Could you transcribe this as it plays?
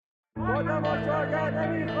با تماشاگر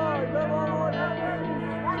نمیخوای به مامون هم بشید.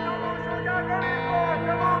 با تماشاگر نمیخوای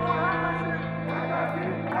به مامون هم بشید.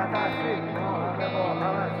 نترسید ما همه با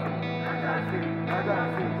هم هستیم.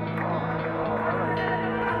 نترسید ما همه با هم هستیم.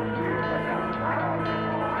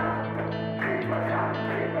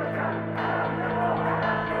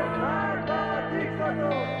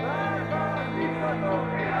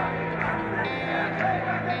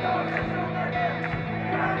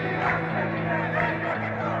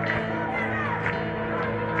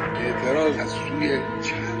 اعتراض از سوی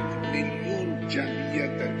چند میلیون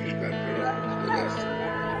جمعیت در کشور راه افتاده است.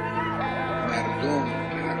 مردم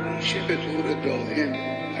همیشه به طور دائم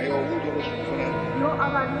هیاهو درست میکنن یا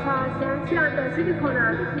اولین فرزند چی اندازی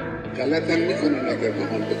میکنن غلط هم میکنن اگر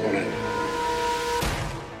بخوان بکنن.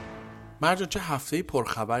 مرجان چه هفته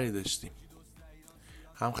پرخبری داشتیم.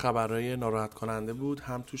 هم خبرهای ناراحت کننده بود،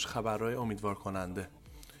 هم توش خبرهای امیدوار کننده.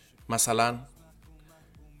 مثلا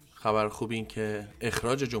خبر خوب این که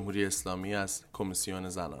اخراج جمهوری اسلامی از کمیسیون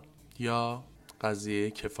زنان یا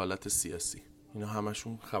قضیه کفالت سیاسی، اینا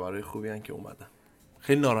همشون خبرهای خوبی هن که اومدن.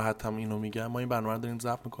 خیلی ناراحتم اینو میگم. ما این برنامه رو داریم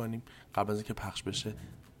ضبط میکنیم قبل از اینکه پخش بشه.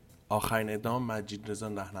 آخرین اعدام مجید رضا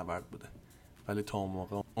رهنورد بوده، ولی تا اون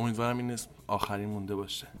موقع امیدوارم این اسم آخرین مونده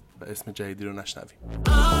باشه و اسم جدیدی رو نشنویم.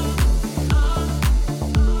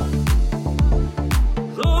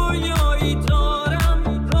 رویایی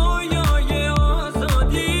دارم، رویای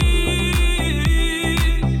آزادی.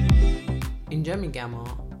 اینجا میگم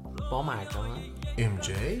با مرجان MJ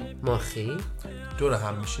ماخی دور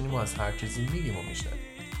هم میشینیم و از هر چیزی میگیم و میشنویم.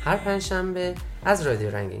 هر پنجشنبه از رادیو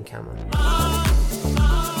رنگین کمان.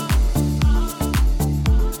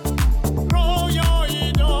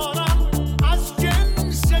 رویایی دارم از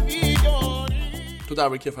جنس بیداری. تو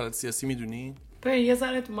درباره کفالت سیاسی میدونی؟ ببین یه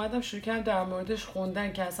ذره اومدم شروع کردم در موردش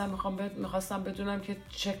خوندن که اصلا میخواستم بدونم که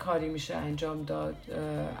چه کاری میشه انجام داد.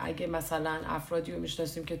 اگه مثلا افرادی رو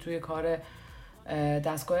میشناسیم که توی کار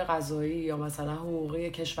دستگاه قضایی یا مثلا حقوقی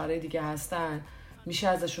کشورهای دیگه هستن، میشه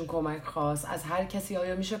ازشون کمک خواست؟ از هر کسی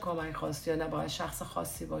آیا میشه کمک خواست یا نه باید شخص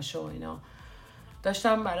خاصی باشه و اینا؟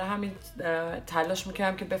 داشتم برای همین تلاش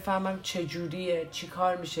میکردم که بفهمم چجوریه، چی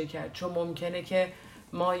کار میشه کرد، چون ممکنه که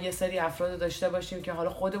ما یه سری افراد داشته باشیم که حالا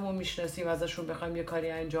خودمون میشناسیم ازشون بخوایم یه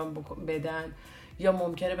کاری انجام بدن، یا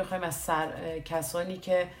ممکنه بخوایم از کسانی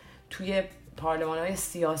که توی پارلمان‌های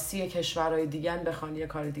سیاسی کشورهای دیگه بخوان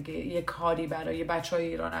یه کاری برای بچه‌های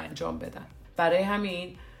ایران انجام بدن. برای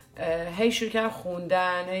همین هی شروع کردم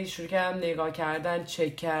خوندن، هی شروع کردم نگاه کردن،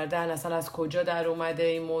 چک کردن اصلا از کجا در اومده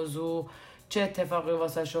این موضوع، چه اتفاقی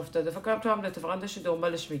واسش افتاده. فکر کنم تو هم اتفاقا داشتی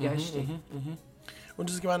دنبالش میگشتی. اون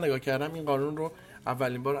چیزی که من نگاه کردم این قانون رو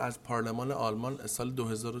اولین بار از پارلمان آلمان سال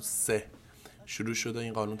 2003 شروع شده،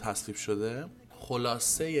 این قانون تصویب شده.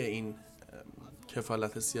 خلاصه این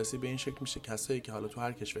کفالت سیاسی به این شکل میشه کسایی که حالا تو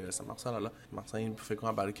هر کشوری هستن، مثلا این فکر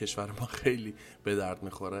کنم برای کشور ما خیلی به درد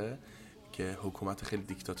میخوره که حکومت خیلی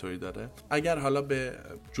دیکتاتوری داره، اگر حالا به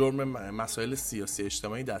جرم مسائل سیاسی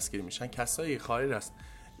اجتماعی دستگیر میشن، کسایی خارج از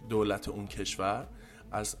دولت اون کشور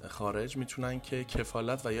از خارج میتونن که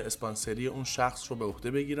کفالت و یا اسپانسری اون شخص رو به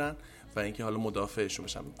عهده بگیرن و اینکه حالا مدافعشون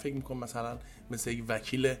بشن. فکر میکنم مثلا مثل یک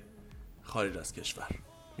وکیل خارج از کشور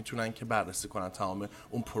میتونن که بررسی کنن تمام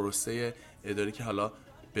اون پروسه اداری که حالا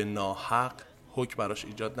به ناحق حکم براش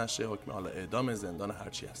ایجاد نشه، حکم حالا اعدام، زندان،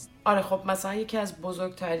 هرچی هست. آره خب مثلا یکی از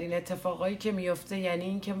بزرگترین اتفاقایی که میفته یعنی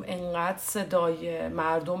این که انقدر صدای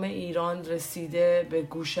مردم ایران رسیده به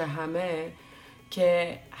گوش همه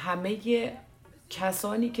که همه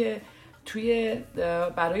کسانی که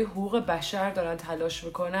برای حقوق بشر دارن تلاش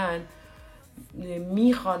میکنن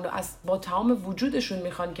میخوان با تمام وجودشون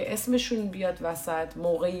میخوان که اسمشون بیاد وسط،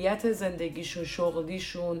 موقعیت زندگیشون،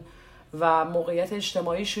 شغلیشون و موقعیت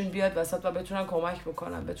اجتماعیشون بیاد وسط و بتونن کمک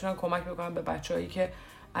بکنن به بچه‌هایی که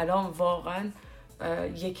الان واقعا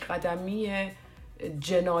یک قدمی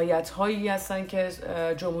جنایت هایی هستن که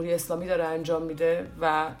جمهوری اسلامی داره انجام میده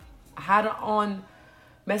و هر آن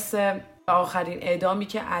مثل آخرین اعدامی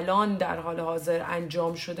که الان در حال حاضر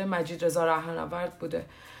انجام شده مجید رضا رهنورد بوده،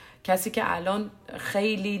 کسی که الان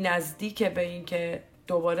خیلی نزدیک به این که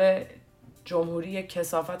دوباره جمهوری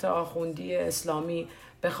کثافت آخوندی اسلامی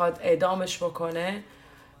بخواد اعدامش بکنه.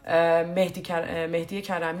 مهدی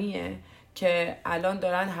کرمیه که الان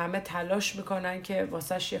دارن همه تلاش میکنن که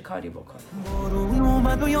واسش یه کاری بکنن. بارون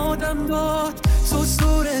اومد و یادم داد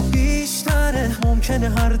سوسورت بیشتره، ممکنه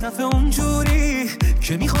هر دفعه اونجوری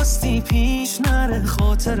که میخواستی پیش نره،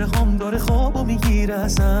 خاطر هم داره خوابو میگیره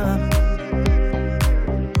ازم،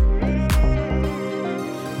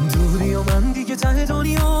 دوری و من دیگه ته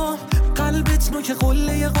دنیا قلبت نوک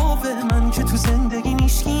قله قوه من که تو زندگی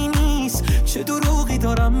نیشکی نیست. چه دروغی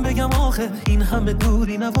دارم بگم آخه این همه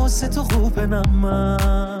دوری نواسه تو خوبه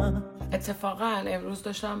من. اتفاقا امروز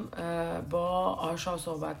داشتم با آرشا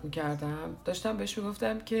صحبت میکردم، داشتم بهش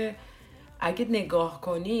میگفتم که اگه نگاه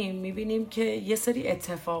کنیم میبینیم که یه سری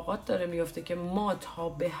اتفاقات داره میفته که ما تا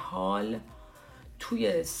به حال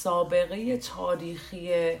توی سابقه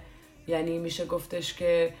تاریخی، یعنی میشه گفتش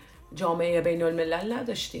که جامعه بین الملل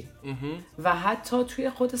نداشتیم و حتی توی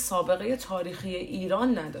خود سابقه تاریخی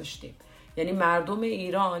ایران نداشتیم. یعنی مردم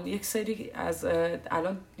ایران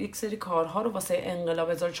الان یک سری کارها رو واسه انقلاب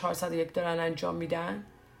 1401 دارن انجام میدن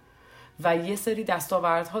و یه سری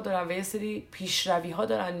دستاوردها دارن و یه سری پیشروی‌ها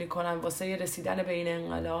دارن میکنن واسه رسیدن به این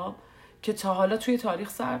انقلاب که تا حالا توی تاریخ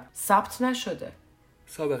ثبت نشده،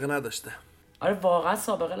 سابقه نداشته. آره واقعا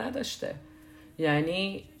سابقه نداشته.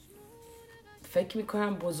 یعنی فکر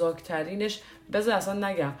میکنم بزرگترینش، بذار اصلا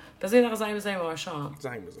نگم، بذار یه دقیقه زنگ بزنیم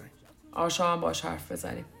آرشا هم باش حرف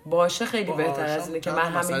بزنیم. باشه خیلی بهتر از اینه که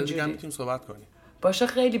من همینجوری میتونیم صحبت کنیم. باشه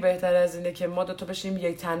خیلی بهتر از اینه که ما دوتا بشینیم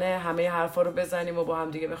یک تنه همه حرفا رو بزنیم و با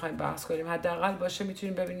هم دیگه بخوایم بحث کنیم. حداقل باشه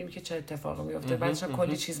میتونیم ببینیم که چه اتفاقی میفته. بعدش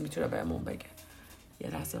کلی چیز میتونه بهمون بگه. یه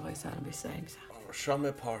لحظه وایسارم بهش زنگ بزنم.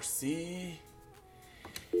 آرشام پارسی.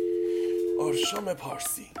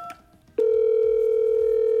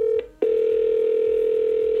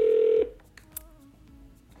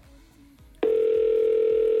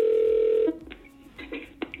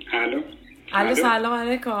 الو سلام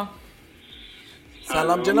علیکم.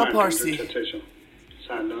 سلام جناب پارسی.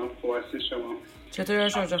 سلام، خوب هستی شما؟ چطوری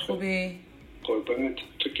آرشا جان، خوبی؟ قربانت.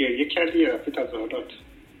 تو گریه کردی یا رفتی تظاهرات؟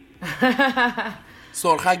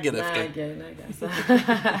 سرخک گرفته. نگه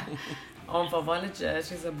آنفاوان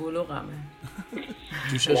چیز بلوغمه.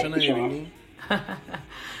 جوششو نمیبینی؟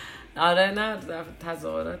 آره نه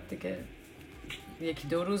تظاهرات دیگه یکی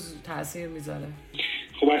دو روز تاثیر میذاره.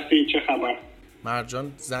 خوب هستی؟ چه خبر؟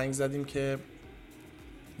 مرجان زنگ زدیم که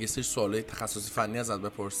یه سری سوالای تخصصی فنی ازت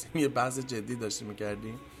بپرسیم. یه بحث جدی داشتیم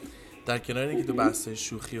می‌کردیم. در کنار اینکه تو بحث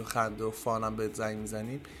شوخی و خنده و فانم بهت زنگ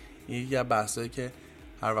میزنیم، یکی از بحثایی که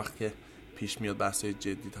هر وقت که پیش میاد بحثای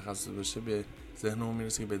جدی تخصصی باشه به ذهنمون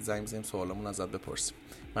میرسه که بهت زنگ بزنیم سوالامون ازت بپرسیم.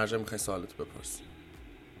 مرجان می‌خوای سوالاتو بپرسی؟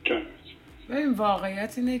 ببین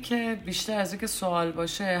واقعیت اینه که بیشتر از اینکه سوال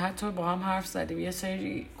باشه حتی با هم حرف زدیم، یه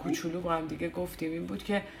سری کوچولو با هم دیگه گفتیم. این بود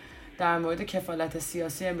که در مورد کفالت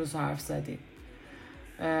سیاسی امروز حرف زدیم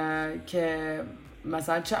که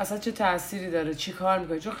مثلا چه تأثیری داره، چی کار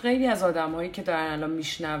میکنه. چون خیلی از آدم‌هایی که دارن الان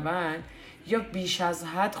میشنون یا بیش از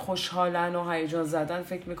حد خوشحالن و هیجان زدن،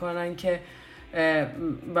 فکر میکنن که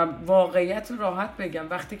و واقعیت راحت بگم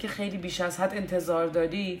وقتی که خیلی بیش از حد انتظار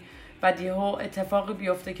داری بعد یهو اتفاقی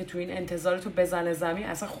بیفته که تو این انتظار تو بزنه زمین،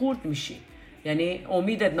 اصلا خورد میشی، یعنی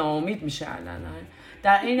امیدت ناامید میشه علنا.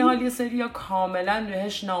 در این حال یه سری ها کاملا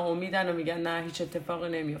بهش ناامیدن و میگن نه هیچ اتفاقی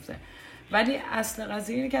نمیفته. ولی اصل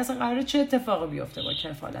قضیه اینه که اصلا قراره چه اتفاقی بیفته با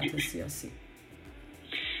کفالت سیاسی؟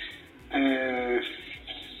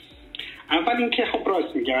 اول اینکه خب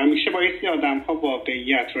راست میگم، همیشه بایستی آدم ها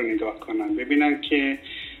واقعیت رو نگاه کنن، ببینن که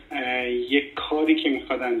یک کاری که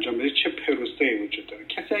میخواد انجام بده چه پروسه‌ای وجود داره.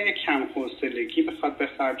 کسی اگه کم حوصلگی بخواد به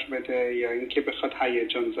خرج بده یا اینکه بخواد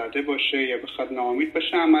هیجان زده باشه یا بخواد ناامید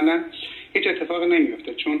باشه، عملاً هیچ اتفاقی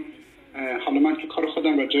نمیفته. چون حالا من تو کار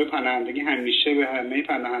خودم راجع به پناهندگی همیشه به همه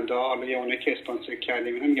پناهنده‌ها، حالا یا اونایی که اسپانسر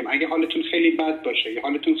کردیم، اینا میگم اگه حالتون خیلی بد باشه یا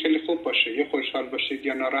حالتون خیلی خوب باشه یا خوشحال باشید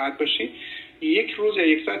یا ناراحت باشید، یک روز یا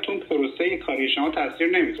یک ساعت اون پروسه کاری شما تاثیر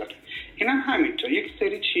نمیذاره. اینم همینطور. یک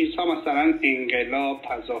سری چیزها مثلا انقلاب،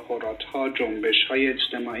 تظاهرات‌ها، جنبش‌های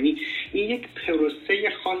اجتماعی، این یک پروسه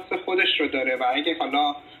خاص خودش رو داره و اگه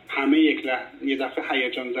حالا همه یه دفعه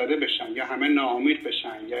هیجان زده بشن یا همه ناامید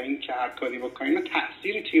بشن یا اینکه هر کاری بکنن،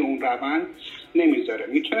 تأثیری توی اون روند نمیذاره.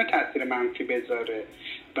 میتونه تأثیر منفی بذاره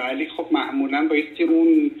ولی خب معمولاً بایستی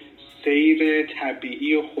اون سیر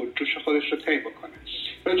طبیعی و خودجوش خودش رو طی بکنه.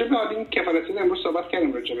 راجع به این کفالت امروز صحبت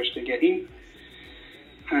کردیم راجبش دیگه. این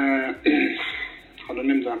حالا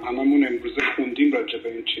نمیدونم هممون امروز خوندیم راجع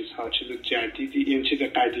به این چیزها، چیز جدیدی، این چیز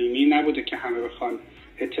قدیمی نبوده که همه بخوان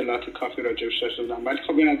اطلاعات کافی راجبش داشته بودن. ولی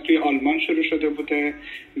خب این از توی آلمان شروع شده بوده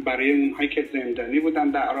برای اونهایی که زندانی بودن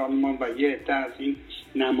در آلمان و یه عده از این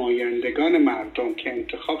نمایندگان مردم که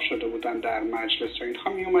انتخاب شده بودن در مجلس و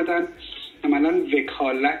اینها می اومدن عملاً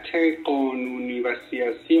وکالت قانونی و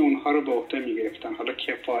سیاسی اونها رو به عهده میگرفتن، حالا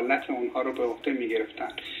کفالت اونها رو به عهده میگرفتن،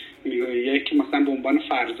 یکی مثلا به عنوان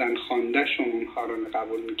فرزند خواندهشون اونها رو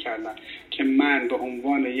قبول میکردن که من به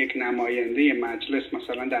عنوان یک نماینده مجلس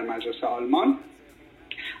مثلا در مجلس آلمان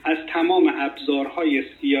از تمام ابزارهای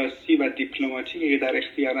سیاسی و دیپلماتیکی که در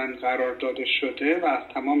اختیارم قرار داده شده و از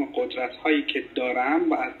تمام قدرت‌هایی که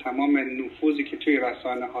دارم و از تمام نفوذی که توی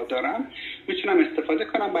رسانه‌ها دارم میتونم استفاده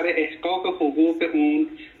کنم برای احقاق حقوق اون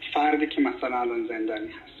فردی که مثلا الان زندانی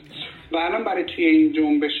هست. و الان برای توی این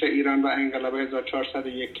جنبش ایران و انقلاب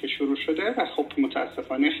 1401 که شروع شده و خب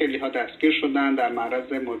متاسفانه خیلی ها دستگیر شدن، در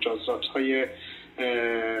معرض مجازات‌های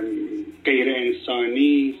غیر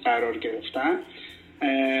انسانی قرار گرفتن.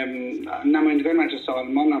 نمایندگان مجلس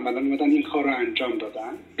آلمان اولا اومدن این کار رو انجام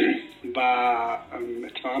دادن و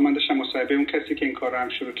اتفاقا من داشتم مصاحبه اون کسی که این کار رو هم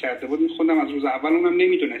شروع کرده بود میخوندم، از روز اول اونم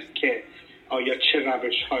نمیدونست که آیا چه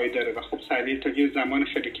روش هایی داره و خب سریع تا یه زمان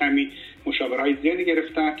خیلی کمی مشاوره های زیادی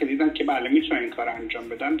گرفتن که دیدن که بله میتونن این کار انجام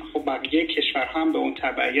بدن. خب بقیه کشورها هم به اون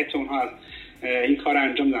تبعیت اونها از این کار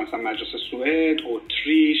انجام دادن، مثلا مجلس سوئد،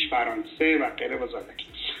 اتریش، فرانسه و غیره و ذالک.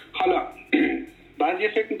 حالا بعضی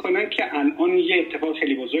فکر میکنن که الان یه اتفاق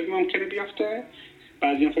خیلی بزرگ ممکنه بیفته،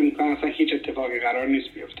 بعضی فکر میکنن اصلا هیچ اتفاقی قرار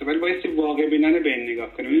نیست بیفته، ولی بایستی واقع بینانه به این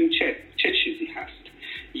نگاه کنیم. این چه چیزی هست؟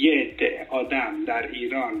 یه عده آدم در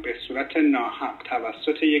ایران به صورت ناحق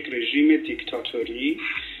توسط یک رژیم دیکتاتوری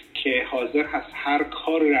که حاضر هست هر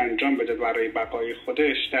کار رو انجام بده برای بقای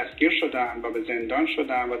خودش دستگیر شدن و به زندان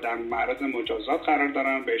شدن و در معرض مجازات قرار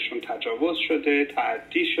دارن، بهشون تجاوز شده،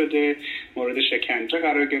 تعدی شده، مورد شکنجه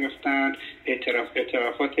قرار گرفتن،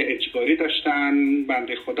 اعترافات اجباری داشتن،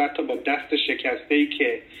 بنده خدا تا با دست شکسته‌ای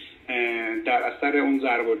که در اثر اون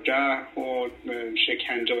ضرب و جرح و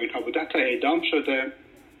شکنجه و اینها بوده تا اعدام شده.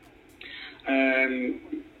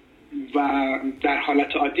 و در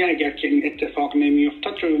حالت عادی اگر که این اتفاق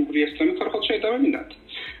نمیافتاد جمهوری اسلامی کار خودش ادامه میداد،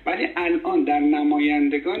 ولی الان در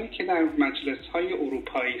نمایندگانی که در مجلس‌های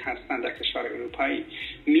اروپایی هستند، در کشور اروپایی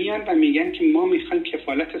میان و میگن که ما میخوایم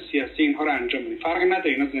کفالت سیاسی اینها رو انجام بدیم. فرق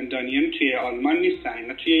نداره اینا زندانیان توی آلمان نیستن،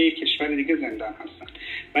 اینا توی یک کشور دیگه زندان هستن،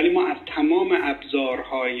 ولی ما از تمام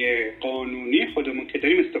ابزارهای قانونی خودمون که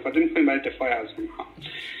داریم استفاده میکنیم برای دفاع از اونها.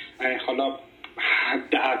 حالا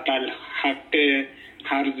حداقل حق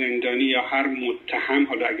هر زندانی یا هر متهم،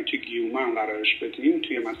 حالا اگه توی گیومه هم قرارش بدیم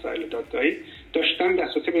توی مسائل دادگاهی، داشتن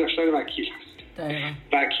دسترسی به داشتن وکیل هست. دقیقا.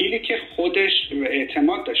 وکیلی که خودش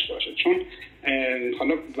اعتماد داشته باشه، چون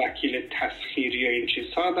حالا وکیل تسخیری و این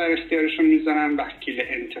چیزها در اختیارشون میذارن، وکیل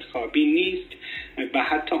انتخابی نیست و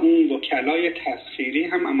حتی اون وکلای تسخیری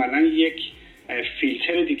هم عملا یک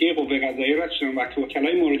فیلتر دیگه قوه قضاییه رد شدن و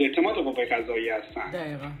وکلای مورد اعتماد قوه قضاییه هستن.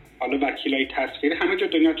 دقیقاً. حالا وکیلای تسخیری همه جا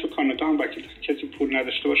دنیا، تو کانادا هم وکیل کسی پول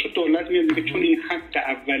نداشته باشه دولت میاد میگه چون این حق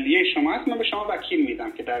اولیه شما هست من به شما وکیل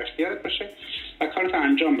میدم که در اختیارت باشه و کارت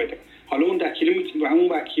انجام بده. حالا اون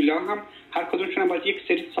وکیلا هم هر کدومشون باید یک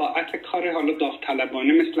سری ساعت کار حالا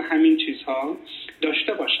داوطلبانه مثل همین چیزها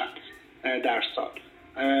داشته باشن در سال.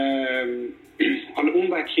 حالا اون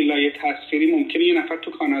وکیلای تسخیری ممکنه یه نفر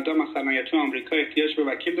تو کانادا مثلا یا تو آمریکا احتیاج به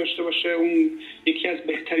وکیل داشته باشه، اون یکی از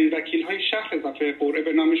بهترین وکیل‌های شهر اضافه قرعه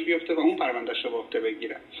به نامش بیفته و اون پروندهش رو به عهده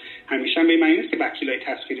بگیره. همیشه هم به معنی نیست که وکیلای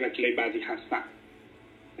تسخیری وکیلای بدی هستن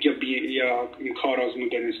یا کار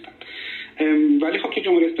آزموده نیستن، ولی خب که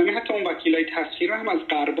جمهوری اسلامی حتی اون وکیلای تسخیری هم از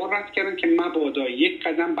غربا رد کردن که مبادا یک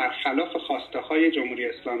قدم برخلاف خواسته-های جمهوری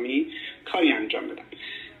اسلامی کاری انجام بدن.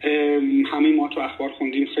 همه ما تو اخبار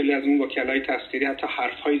خوندیم خیلی از اون وکلای تسخیری حتی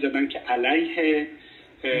حرف‌هایی زدن که علیه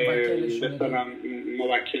مثلا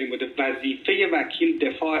موکلی بوده. وظیفه وکیل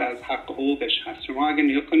دفاع از حق حقوقش هست. شما اگه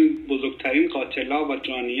نگاه کنید بزرگترین قاتلا و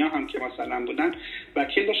جانیا هم که مثلا بودن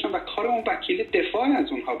وکیل داشتن و کار اون وکیل دفاع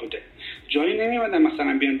از اونها بوده. جایی نمیومدن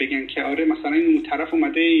مثلا بیان بگن که آره مثلا این طرف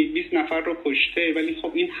اومده 20 نفر رو کشته ولی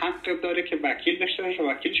خب این حق داره که وکیل داشته باشه و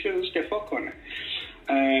وکیلش بیاد ازش دفاع کنه.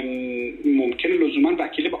 ممکنه لزوما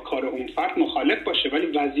وکیل با کار اون فرد مخالف باشه ولی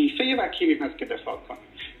وظیفه وکیل این هست که دفاع کنه.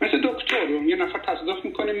 مثل دکتر، یه نفر تصادف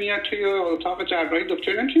میکنه میاد توی اتاق جراحی،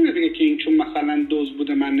 دکتر نمیتونه بگه که این چون مثلا دوز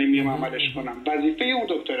بوده من نمیام عملش کنم. وظیفه اون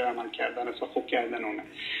دکتر عمل کردن اصلا خوب کردن اونه.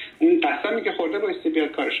 اون قسمی که خورده بایستی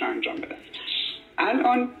بیاد کارش انجام بده.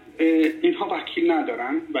 الان اینها وکیل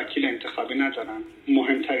ندارن، وکیل انتخابی ندارن.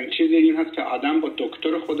 مهمترین چیز این هست که آدم با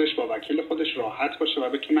دکتر خودش با وکیل خودش راحت باشه و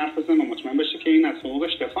بتونه حرف بزنه و مطمئن باشه که این از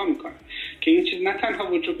حقوقش دفاع میکنه، که این چیز نه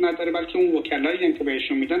تنها وجود نداره بلکه اون وکلایی که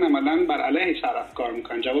بهشون میدن عملاً بر علیه طرف کار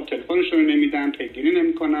میکنن، جواب تلفنشون رو نمیدن، پیگیری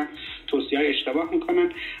نمیکنن، توصیه‌های اشتباه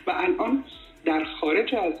میکنن. و الان در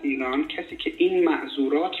خارج از ایران کسی که این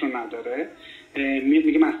معذورات رو نداره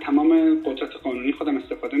میگم از تمام قدرت قانونی خودم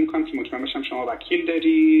استفاده میکنم که مطمئن باشم شما وکیل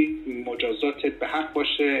داری، مجازاتت به حق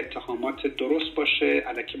باشه، اتهامات درست باشه،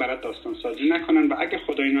 الکی برات داستان سازی نکنن و اگه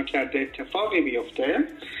خدای نکرده اتفاقی بیفته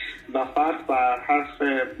و فرد بر حرف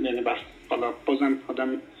یعنی بر حالا بازم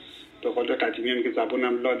آدم به قول قدیمی میگه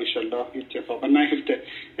زبونم لال ان شاء الله اتفاقا نیفته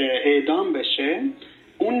اعدام بشه،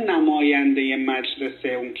 اون نماینده مجلس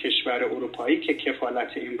اون کشور اروپایی که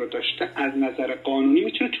کفالت این رو داشته از نظر قانونی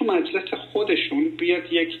میتونه تو مجلس خودشون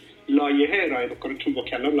بیاد یک لایحه ارائه بکنه. تو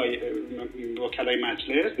وکلای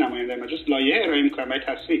مجلس، نماینده مجلس لایحه ارائه میکنه، برای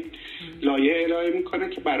تصویب لایحه ارائه میکنه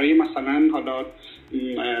که برای مثلا حالا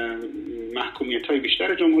محکومیت‌های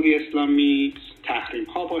بیشتر جمهوری اسلامی، تحریم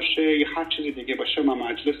ها باشه یا هر چیز دیگه باشه، ما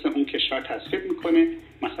مجلس اون کشور تصویب میکنه.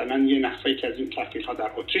 مثلا یه نفری که از این تفعیل ها در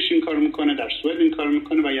اتریش این کارو میکنه، در سوئد این کارو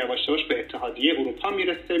میکنه و یواش یواش به اتحادیه اروپا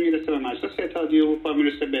میرسه به مجلس اتحادیه اروپا،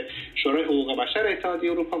 میرسه به شورای حقوق بشر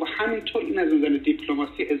اتحادیه اروپا و همینطور این از نظر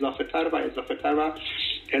دیپلماسی اضافه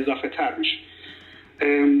تر میشه.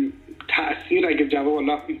 تأثیر اگه جواب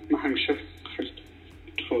الله من همیشه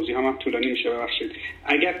توضیح هم طولانی میشه ببخشید،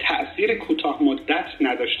 اگر تأثیر کوتاه مدت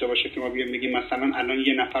نداشته باشه که ما بگیم مثلا الان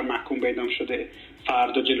یه نفر محکوم به اعدام شده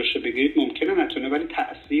فردا جلوشو بگیرید، ممکنه نتونه، ولی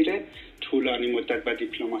تأثیر طولانی مدت و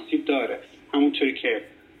دیپلماسی داره. همونطوری که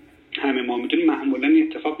همه ما میدونیم معمولا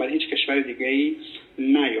این اتفاق برای هیچ کشور دیگه‌ای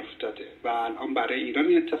نیفتاده و الان برای ایران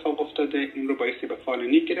این اتفاق افتاده. این رو بایستی به فال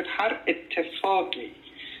نیک گرفت. هر اتفاقی،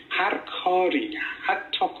 هر کاری،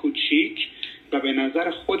 حتی کوچیک و به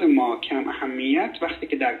نظر خود ما کم اهمیت، وقتی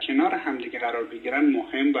که در کنار همدیگه قرار بگیرن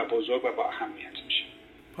مهم و بزرگ و با اهمیت میشه.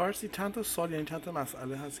 پارسی چند تا سوال، یعنی چند تا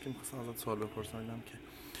مسئله هست که می‌خواستم ازت سوال بپرسم. که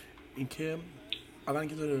اینکه اولا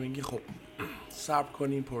که داره میگی خب صبر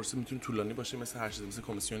کنیم، پروسه میتونه طولانی باشه، مثل هر چیزی، مثل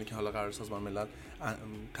کمیسیونی که حالا قرار سازمان ملل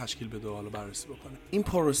تشکیل بده و حالا بررسی بکنه. این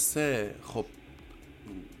پروسه خب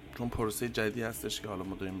چون پروسه جدیدی هستش که حالا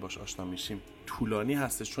ما داریم باش آشنا میشیم، طولانی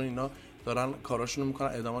هستش، چون اینا دارن کاراشونو میکنن،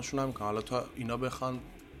 اعداماشون هم میکنن. حالا تا اینا بخوان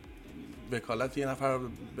وکالت یه نفر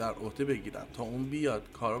بر عهده بگیرن، تا اون بیاد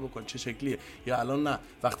کارا بکنه چه شکلیه، یا الان نه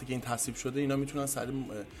وقتی که این تصویب شده اینا میتونن سریع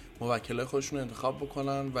موکلای خودشون رو انتخاب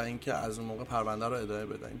بکنن و اینکه از اون موقع پرونده رو ادامه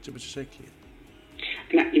بدن. این چه به چه شکلیه؟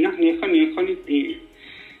 نه اینا نیکنید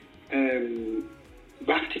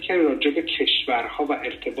وقتی که راجع به کشورها و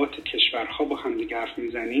ارتباط کشورها با هم دیگه حرف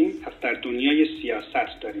میزنیم، پس در دنیای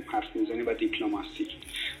سیاست داریم حرف میزنیم و دیپلماسی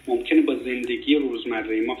ممکنه با زندگی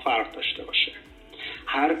روزمره ما فرق داشته باشه.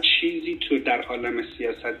 هر چیزی تو در عالم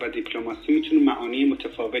سیاست و دیپلماسی میتونه معانی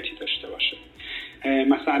متفاوتی داشته باشه.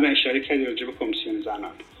 مثلا اشاره کردی راجع به کمیسیون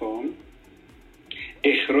زنان. خب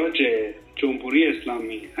اخراج جمهوری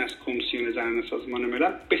اسلامی از کمیسیون زنان سازمان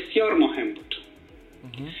ملل بسیار مهم بود.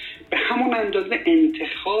 به همون اندازه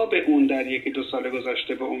انتخاب اون در 1-2 سال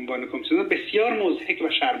گذشته به عنوان کمیسیون بسیار مضحک و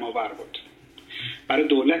شرم‌آور بود برای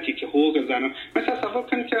دولتی که حقوق زنان، مثلا تصور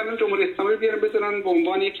کنید که الان جمهوری اسلامی بیارن بذارن به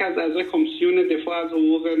عنوان یکی از اعضای کمیسیون دفاع از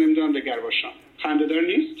حقوق نمیدونم دگرباشان. خنده‌دار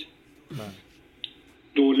نیست؟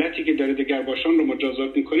 دولتی که داره دگرباشان رو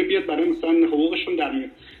مجازات میکنه بیاد برای مثلا حقوقشون در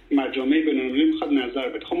مجامع بین‌المللی میخواد نظر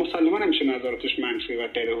بده. خب مسلماً همیشه نظراتش منفی و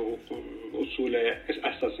غیر اصول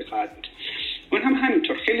اساسی خواهد بود. اون هم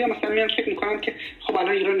همینطور. خیلی مثلا میان فکر میکنن که خب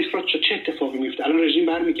الان ایران اخراج شد چه اتفاقی میفته، الان رژیم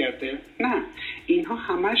برمیگرده. نه، اینها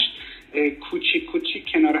همش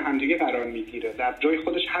کوچیک کنار همدیگه قرار میگیره. در جای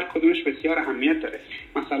خودش هر کدومش بسیار اهمیت داره.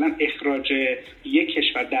 مثلا اخراج یک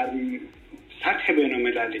کشور در سطح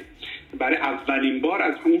بین‌المللی برای اولین بار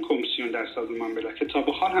از همون کمیسیون در سازمان ملل که تا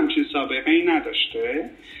به حال همچین سابقه‌ای نداشته،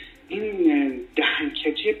 این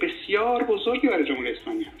دهنکجی بسیار بزرگی برای جمهوری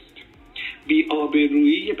اسلامی هست.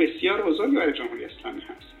 بی‌آبرویی بسیار بزرگی برای جمهوری اسلامی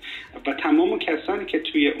هست و تمام کسانی که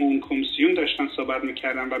توی اون کمیسیون داشتن صحبت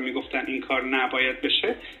میکردن و میگفتن این کار نباید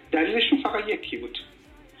بشه، دلیلشون فقط یکی بود.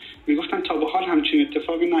 میگفتن تا به حال همچین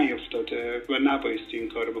اتفاقی نیفتاده و نبایستی این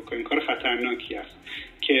کارو بکنیم، کار خطرناکی است.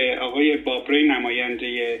 که آقای بابری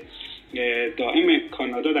نماینده دائم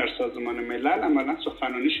کانادا در سازمان ملل عملاً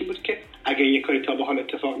سخنرانیش بود که اگه یک کاری تا به حال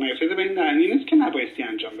اتفاق نیفتاده به این معنی نیست که نبایستی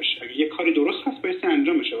انجام بشه. اگه یک کاری درست هست بایستی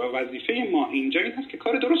انجام بشه و وظیفه ما اینجا این هست که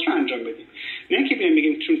کار درست رو انجام بدیم، نه اینکه بیایم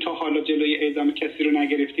بگیم چون تا حالا جلوی اعدام کسی رو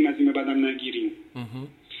نگرفتیم از این به بعدم نگیریم.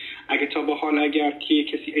 اگه تا به حال اگر که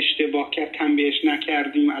کسی اشتباه کرد تنبیهش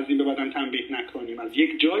نکردیم، از این به بعدم تنبیه نکنیم. از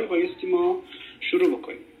یک جایی بایستی ما شروع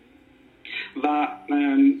بکنیم. و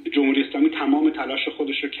جمهوری اسلامی تمام تلاش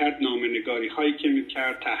خودش رو کرد، نامه‌نگاری هایی که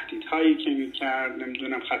میکرد، تهدید هایی که میکرد،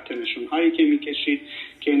 نمیدونم خط نشون هایی که میکشید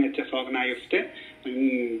که این اتفاق نیفته.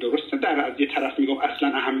 درسته در از یه طرف میگم اصلا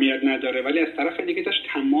اهمیت نداره، ولی از طرف دیگه داشت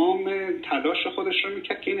تمام تلاش خودش رو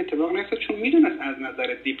میکرد که این اتفاق نیفته، چون میدونست از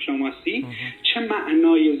نظر دیپلماسی چه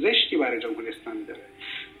معنای زشتی برای جمهوری اسلامی داره.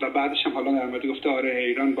 و بعدش هم حالا در مورد گفته آره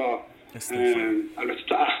ایران با البته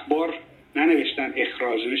تو اخبار ننوشتن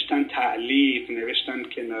اخراج، نوشتن تعلیق، نوشتن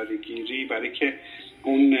کنارگیری، برای که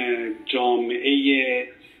اون جامعه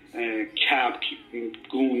کپ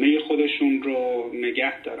گونه خودشون رو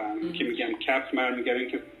نگه دارن. که میگم کپ برمیگردن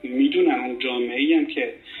که میدونن اون جامعه‌ای هم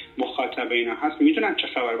که مخاطب اینا هست میدونن چه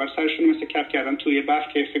خبر، بر سرشون مثل کف کردن توی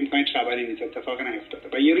برف که فکر می‌کنن خبری نیست، اتفاقی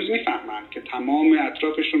نیفتاده و یه روز میفهمن که تمام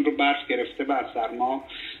اطرافشون رو برف گرفته و از سرما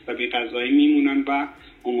و بی‌غذایی میمونن و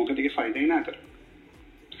اون موقع دیگه فایده‌ای نداره.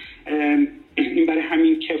 این برای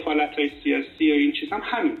همین کفالت‌های سیاسی و این چیز هم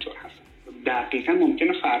همینطور هست. دقیقاً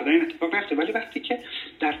ممکنه فردا این اتفاق نیفته، ولی وقتی که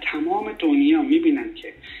در تمام دنیا میبینن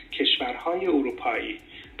که کشورهای اروپایی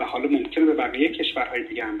و حالا ممکنه به بقیه کشورهای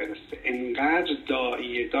دیگه هم برسه انقدر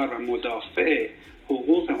داعیه‌دار و مدافع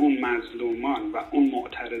حقوق اون مظلومان و اون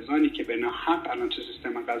معترضانی که به ناحق الان تو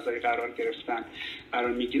سیستم قضایی قرار گرفتن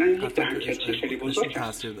قرار میگیرن، یک دهنکجی خیلی بزرگ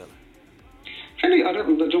تاثیر داره. خیلی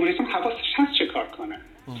آره، جمهوری اسلامی حواسش هست چه کار کنه.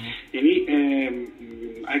 یعنی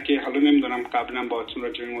اگه حالا نمیدونم قبلا باهاتون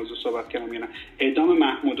راجع به این موضوع صحبت کردم یا نه، اعدام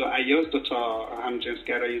محمود و ایاز، دو تا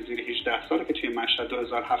همجنسگرای زیر 18 ساله که توی مشهد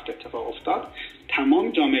 2007 اتفاق افتاد،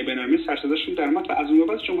 تمام جامعه بین‌المللی سر صداشون در اومد و از اون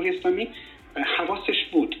بعد جمهوری اسلامی حواسش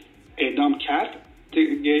بود اعدام کرد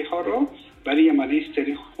گی ها رو، ولی یه مالی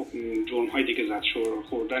سری جرم‌های دیگه زد،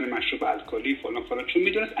 خوردن مشروب الکلی فلان فلان، چون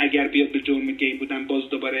میدونست اگر بیاد به جرم گی بودن باز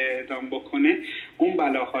دوباره اعدام بکنه اون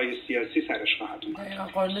بلاهای سیاسی سرش خواهد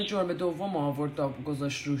اومد. قانون جرم دوم آورد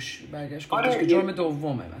گذاشت روش، برگشت گفتش که جرم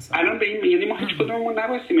دومه مثلا. الان به این یعنی ما هیچ کدوممون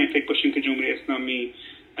نبایستیم این فکر باشیم که جمهوری اسلامی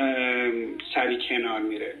سری کنار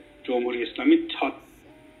میره. جمهوری اسلامی تا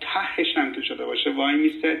تهش هم شده باشه وای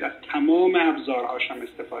میسته، از تمام ابزارهاش هم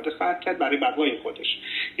استفاده خواهد کرد برای بقای خودش.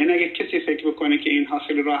 یعنی اگه کسی فکر بکنه که اینها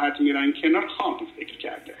خیلی راحت میرن کنار، خام فکر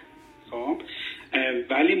کرده. خب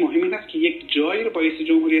ولی مهم این است که یک جایی رو باعث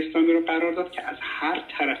جمهوری اسلامی رو قرار داد که از هر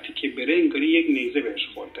طرفی که بره انگاری یک نیزه بهش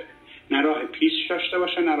خورده، نه راه پیش داشته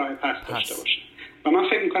باشه نه راه پس داشته باشه. و من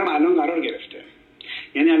فکر میکنم الان قرار گرفته.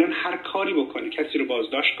 یعنی الان هر کاری بکنه، کسی رو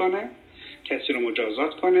بازداشت کنه، کسی رو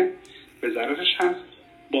مجازات کنه، به ضررش هست.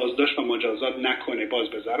 بازداشت و مجازات نکنه، باز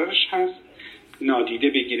به ضررش هست. نادیده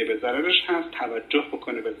بگیره، به ضررش هست. توجه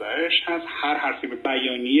بکنه، به ضررش هست. هر حرفی به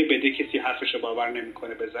بیانیه بده، کسی حرفش رو باور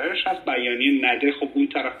نمیکنه، به ضررش هست. بیانیه نده، خب اون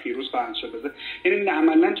طرف پیروز خواهد شد. یعنی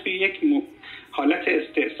عملاً توی یک حالت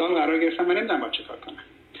استحصال قرار گرفتن و نمیدونم با چه کار کنن.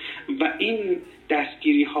 و این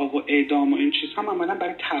دستگیری ها و اعدام و این چیزها عملاً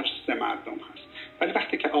برای ترس مردم هست. ولی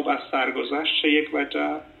وقتی که آب از سر گذشت، چه یک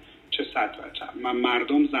وجه چه 100 وجه.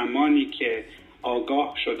 مردم زمانی که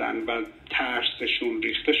آگاه شدن و ترسشون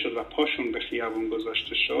ریخته شد و پاشون به خیابون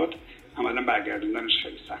گذاشته شد، عملا برگردوندنش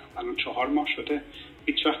خیلی سخت. الان 4 ماه شده،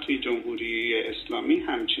 هیچ وقت توی جمهوری اسلامی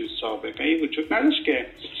همچین سابقه‌ای وجود نداشت که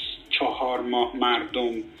 4 ماه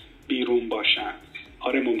مردم بیرون باشن.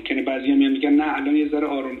 آره ممکنه بعضی هم میگن نه الان یه ذره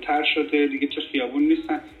آرومتر شده دیگه تو خیابون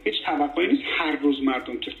نیستن. هیچ توقعی نیست هر روز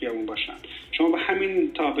مردم تو خیابون باشن. شما به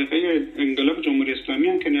همین سابقه انقلاب جمهوری اسلامی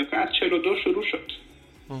هم که نگاه کنید، از 42 شروع شد،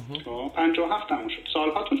 57 تموم شد،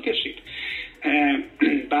 سالها طول کشید.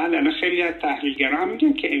 بله الان خیلی از تحلیلگران هم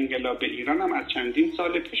میگن که انقلاب ایران هم از چندین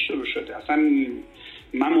سال پیش شروع شده. اصلا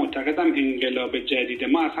من معتقدم انقلاب جدید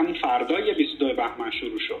ما از همون فردای 22 بهمن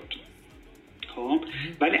شروع شد. خب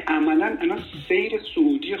ولی عملا الان سیر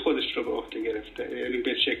صعودی خودش رو به عهده گرفته، یعنی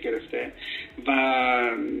به شکل گرفته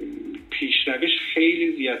و پیشرویش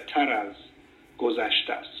خیلی زیادتر از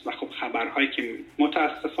گذشته است. و خب خبرهایی که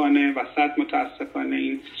متاسفانه و صد متاسفانه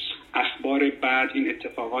این اخبار بعد، این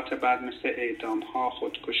اتفاقات بعد مثل اعدام ها،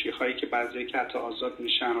 خودکشی هایی که بعضی که حتی آزاد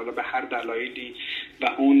میشن حالا به هر دلایلی و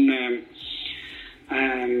اون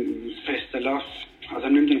به اصطلاح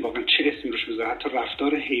آدم نمیدونه واقعا چه اسمی روش بذاره، حتی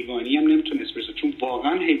رفتار حیوانی هم نمیتونه اسم بذاره، چون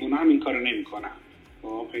واقعا حیونا هم این کارو نمیکنن.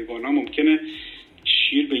 حیونا ممکنه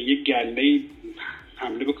شیر به یک گله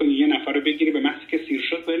حمله بکنه، یه نفر رو بگیره، به محضی که سیر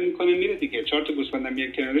شد ول میکنه میره دیگه، 4 تا گوسفندم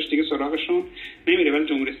میاد کنارش دیگه سراغشون نمیره. ولی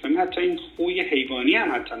جمهوری اسلامی حتی این خوی حیوانی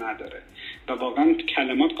هم حتی نداره و واقعا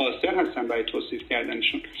کلمات قاصر هستن برای توصیف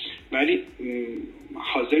کردنشون، ولی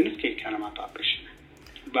حاضر نیست که این کلمات قبل بشینه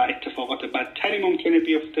و اتفاقات بدتری ممکنه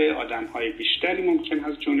بیفته، آدم‌های بیشتری ممکن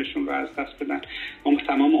هست جونشون رو از دست بدن. ما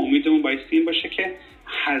تمام امیدمون باید این باشه که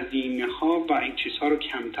هزینه‌ها و این چیزها رو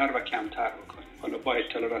کمتر و کمتر بکنیم، حالا با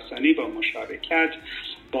اطلاع رسانی، با مشارکت،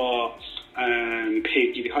 با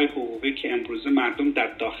پیگیری‌های حقوقی که امروز مردم در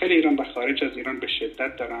داخل ایران و خارج از ایران به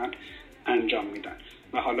شدت دارن انجام میدن.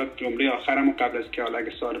 و حالا جمله آخرمو قبل از که حالا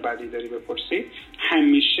اگه سوال بعدی داری بپرسی،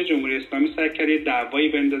 همیشه جمهوری اسلامی سعی کرده دعوایی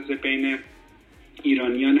بندازه بین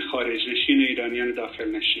ایرانیان خارج نشین و ایرانیان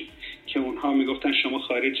داخل نشین که اونها میگفتن شما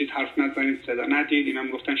خارجید حرف نزنید صدا ندید، اینا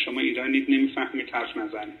میگفتن شما ایرانید نمیفهمید حرف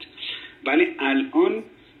نزنید. ولی الان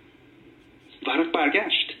ورق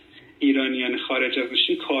برگشت، ایرانیان خارج از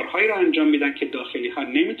نشین کارهایی رو انجام میدن که داخلی ها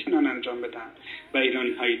نمیتونن انجام بدن و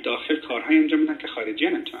ایرانی های داخل کارهایی انجام میدن که خارجی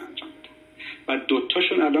ها نمیتونن انجام بدن و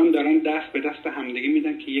دوتاشون الان دارن دست به دست همدیگه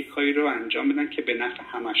میدن که یک کاری رو انجام بدن که به نفع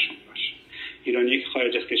همشون باشه. ایرانیایی که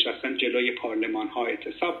خارج از کشور هستن جلوی پارلمان ها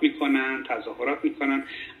اعتصاب میکنن، تظاهرات میکنن.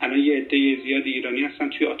 الان یه عده زیادی ایرانی هستن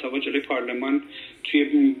توی اتاوا جلوی پارلمان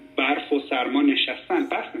توی برف و سرما نشستن،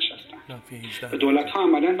 بس نشستن. دولت ها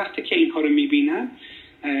عملا وقتی که اینها رو میبینن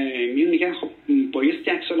میگن خب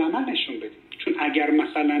بایستی عکس العمل نشون بدیم. چون اگر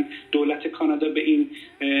مثلا دولت کانادا به این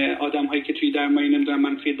آدم هایی که توی درمایی نمیدونم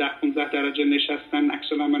منفی 10-15 درجه نشستن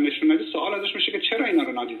عکس العمل نشون نده، سوال ازش میشه که چرا اینا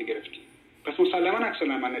رو نادیده گرفتی؟ پس مسلما عکس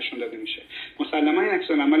العمل نشون داده میشه. مسلما این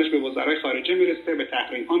عکس العملش به وزرای خارجه میرسه، به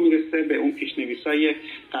تحریم ها میرسه، به اون پیشنویسای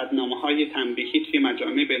قدنامه‌های تنبیهی توی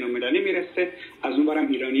مجامع بین‌المللی میرسه. از اون برم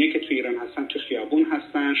ایرانیایی که توی ایران هستن تو خیابون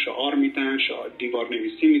هستن، شعار میدن، دیوار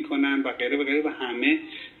نویسی میکنن و غیره و غیره و همه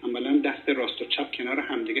عملاً دست راست و چپ کنار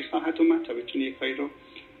همدیگه خواهد اومد تا بتونه یک کاری رو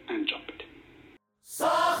انجام بده.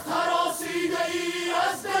 سخت هراسیده ای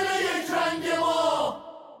از دل یک رنگ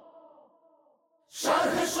ما،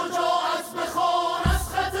 شرح شجاعت بخوان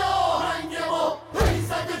از خط آهنگ ما،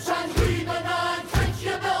 ایزد چنگی به ننگ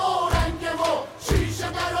تکیه به آرنگ ما، شیشه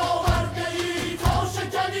در آورده ای تا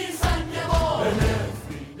شکنی سنگ ما.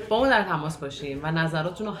 با ما در تماس باشین و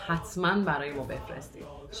نظراتتون رو حتما برای ما بفرستید.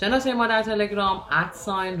 شناسه ما در تلگرام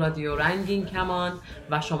 @رادیو رنگین کمان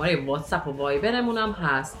و شماره واتساپ و وایبرمون هم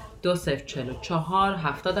هست 2044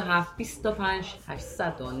 77 25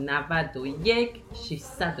 891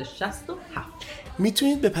 667.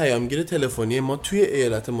 میتونید به پیامگیر تلفنی ما توی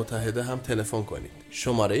ایالات متحده هم تلفن کنید.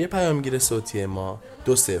 شماره پیامگیر صوتی ما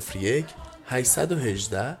 201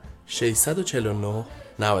 818 649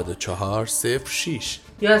 9406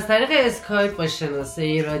 یا از طریق اسکایپ با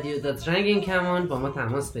شناسه رادیو رنگین کمان با ما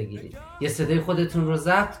تماس بگیرید یا صدای خودتون رو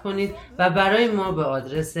ضبط کنید و برای ما به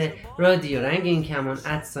آدرس رادیو رنگین کمان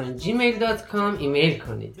 @gmail.com ایمیل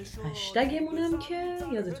کنید. هشتگمون هم که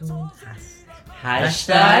یادتون هست،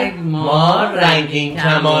 هشتگ ما رنگین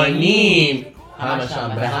کمانیم،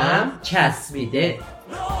 همشان به هم چسبیده.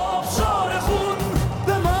 آبشار خون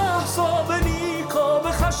به محصاب نیکا، به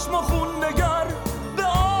خشم و خون نگر، به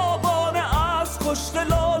آبان از کشت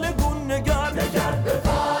لال گون نگر.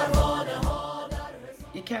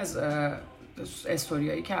 یکی از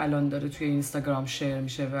استوریایی که الان داره توی اینستاگرام شیر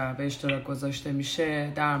میشه و به اشتراک گذاشته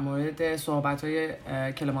میشه در مورد صحبت‌های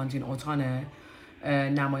کلمانتین اوتانه،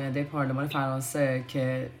 نماینده پارلمان فرانسه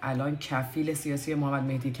که الان کفیل سیاسی محمد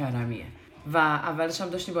مهدی کرمیه و اولش هم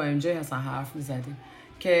داشتیم با MJ حسن حرف میزدیم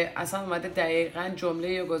که اصلا اومده دقیقاً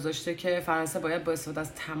جمله گذاشته که فرانسه باید با استفاده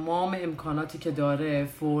از تمام امکاناتی که داره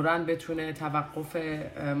فوراً بتونه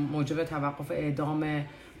موجب توقف اعدام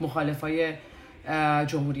مخالفای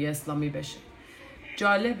جمهوری اسلامی بشه.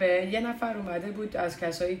 جالبه یه نفر اومده بود از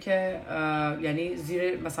کسایی که یعنی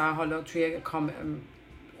زیر مثلا حالا توی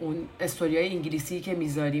اون استوریای انگلیسی که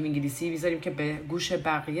میذاریم که به گوش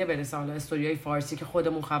بقیه برسه، حالا استوریای فارسی که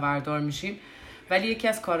خودمون خبردار میشیم، ولی یکی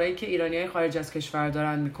از کارهایی که ایرانیای خارج از کشور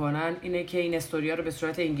دارن میکنن اینه که این استوریا رو به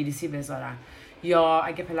صورت انگلیسی بذارن یا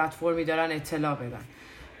اگه پلتفرمی دارن اطلاع بدن.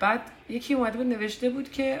 بعد یکی اومده بود نوشته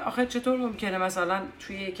بود که آخه چطور ممکنه مثلا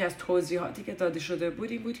توی یکی از توضیحاتی که داده شده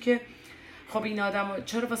بود این بود که خب این آدم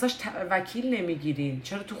چرا واسش وکیل نمیگیرین؟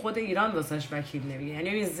 چرا تو خود ایران واسش وکیل نمیگیرین؟ یعنی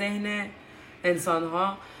این ذهن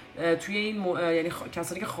انسان‌ها توی این یعنی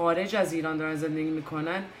کسانی که خارج از ایران دارن زندگی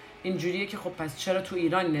میکنن اینجوریه که خب پس چرا تو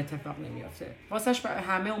ایران این اتفاق نمیافته؟ واسش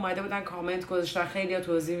همه اومده بودن کامنت گذاشتن، خیلی‌ها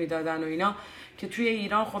توضیح میدادن و اینا که توی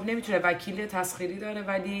ایران خب نمیتونه وکیل تسخیری داره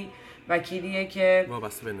ولی وکیلیه که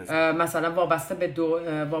مثلا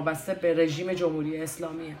وابسته به رژیم جمهوری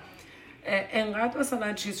اسلامیه. انقدر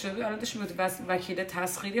مثلا چیز شده الان داشت بود وکیل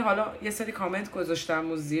تسخیری، حالا یه سری کامنت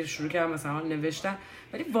گذاشتم و زیر شروع کردم مثلا نوشتن،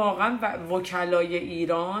 ولی واقعا وکلای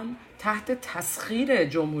ایران تحت تسخیر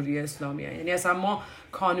جمهوری اسلامی هست. یعنی اصلا ما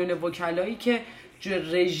کانون وکلایی که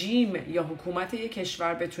رژیم یا حکومت یک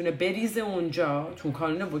کشور بتونه بریزه اونجا تو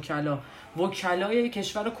کانون وکلای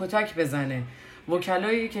کشور رو کتک بزنه،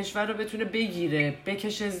 وکلای کشور رو بتونه بگیره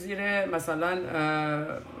بکشه زیر مثلا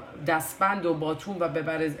دستبند و باتون و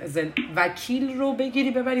ببره وکیل رو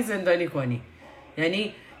بگیری ببری زندانی کنی.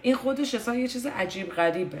 یعنی این خودش اصلا یه چیز عجیب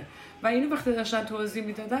غریبه و اینو وقتی داشتن توضیح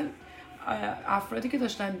میدادن افرادی که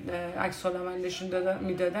داشتن عکس العمل نشون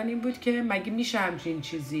میدادن این بود که مگه میشه همچین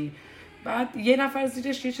چیزی. بعد یه نفر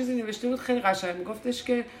زیرش یه چیزی نوشته بود خیلی قشنگ، میگفتش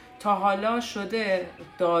که تا حالا شده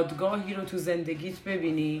دادگاهی رو تو زندگیت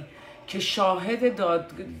ببینی که شاهد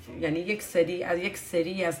یعنی یک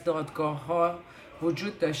سری از دادگاه ها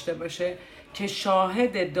وجود داشته باشه که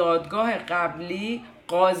شاهد دادگاه قبلی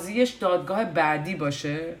قاضیش دادگاه بعدی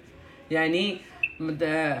باشه؟ یعنی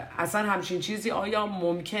اصلا همچین چیزی آیا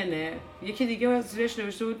ممکنه؟ یکی دیگه زیرش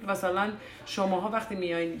نوشته بود مثلا شماها وقتی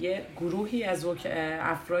میایین یه گروهی از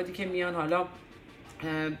افرادی که میان حالا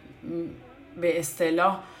به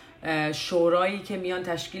اصطلاح شورایی که میان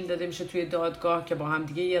تشکیل داده میشه توی دادگاه که با هم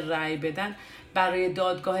دیگه یه رأی بدن، برای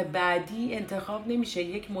دادگاه بعدی انتخاب نمیشه.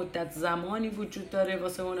 یک مدت زمانی وجود داره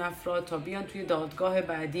واسه اون افراد تا بیان توی دادگاه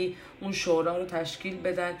بعدی اون شورا رو تشکیل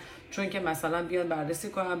بدن، چون که مثلا بیان بررسی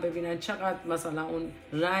کنن ببینن چقدر مثلا اون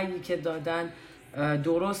رأیی که دادن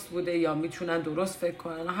درست بوده یا میتونن درست فکر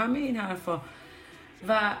کنن، همه این حرفا.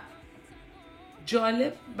 و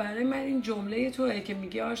جالب برای من این جمله توئه که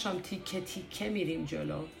میگه آشام تیکه تیکه میریم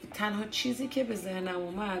جلو. تنها چیزی که به ذهنم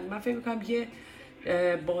اومد، من فکر میکنم یه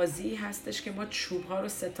بازی هستش که ما چوب ها رو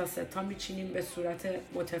سه تا میچینیم به صورت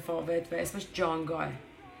متفاوت و اسمش جانگاه.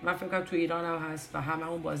 من فکر میکنم تو ایران هم هست و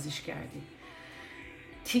همون بازیش کردیم.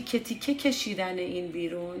 تیکه تیکه کشیدن این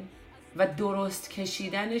بیرون و درست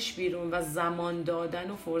کشیدنش بیرون و زمان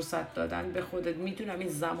دادن و فرصت دادن به خودت. میدونم این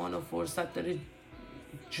زمان و فرصت داره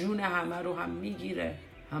جون همه رو هم میگیره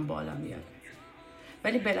هم بالا میاره،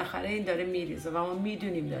 ولی بالاخره این داره میریزه و ما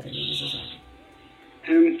میدونیم داره میریزه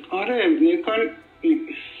زمین. آره نیکان،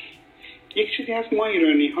 یک چیزی هست، ما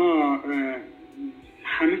ایرانی ها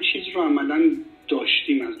همه چیز رو عملا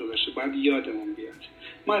داشتیم از گذشته، باید یادمون بیاد.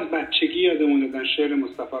 ما از بچگی یادمون دادن شعر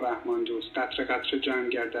مصطفی رحمان دوست، قطره قطره جمع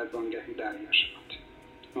گردد وانگهی دریا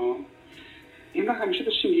شود. این رو همیشه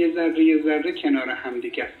داشتیم یه ذره کنار هم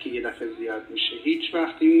دیگه است که یه دفعه زیاد میشه. هیچ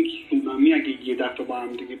وقت این سونامی اگه یه دفعه با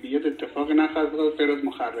هم دیگه بیاد اتفاق نخواهد فراز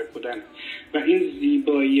مخرب بودن. و این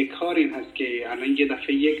زیبایی کار این هست که الان یه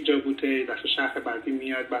دفعه یک جا بوده، یه دفعه شهر بعدی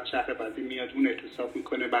میاد، بعد شهر بعدی میاد اون اعتصاب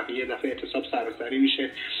میکنه، بقیه یه دفعه اعتصاب سراسری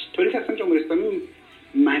میشه، طوری که اصلا جمهوری اسلامی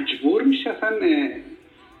مجبور میشه اصلا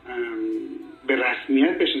به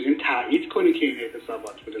رسمیت بشه، این تایید کنی که این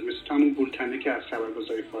اعتصابات بوده، مثل همون بولتنه که از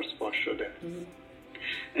خبرگزاری فارس فاش شده.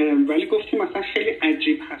 ولی گفتیم مثلا خیلی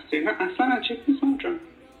عجیب هسته. نه اصلا عجیب نیست جان.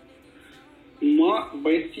 ما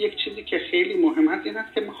بایستی یک چیزی که خیلی مهم هست این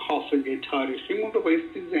هست که ما حافظه تاریخیمون رو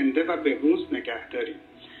بایستی زنده و به روز نگه داریم.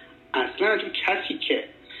 اصلا عجیب کسی که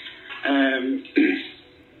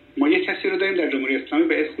ما یک کسی رو داریم در جمهوری اسلامی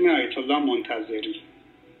به اسم آیت الله منتظری.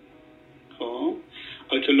 خب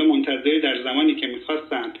آیت الله منتظری در زمانی که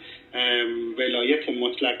میخواستن ولایت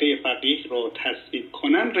مطلقه فقیه رو تصویب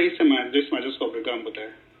کنن رئیس مجلس خبرگان بوده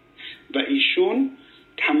و ایشون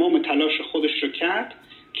تمام تلاش خودش رو کرد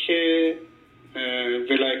که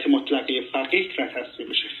ولایت مطلقه فقیه را تصویب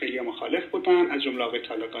بشه. خیلی مخالف بودن، از جمله آقای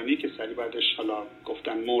طالقانی که سری بعدش حالا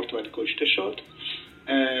گفتن مرد ولی کشته شد.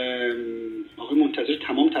 آقای منتظری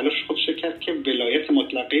تمام تلاش خودش کرد که ولایت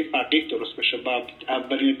مطلقه فقیه درست بشه و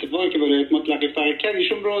اولین اتفاقی که ولایت مطلقه فقیه کرد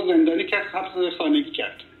ایشون رو زندانی کرد، حبس خانگی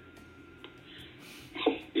کرد.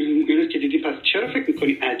 خب اینو که دیدی، پس چرا فکر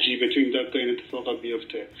میکنی عجیبه تو این دادگاه این اتفاقا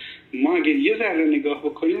بیفته؟ ما اگر یه ذره نگاه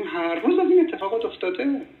بکنیم هر روز از این اتفاقات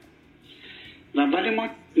افتاده و ولی ما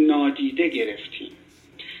نادیده گرفتیم.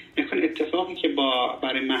 میخوان اتفاقی که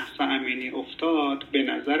برای مهسا امینی افتاد به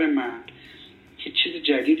نظر من هیچ چیز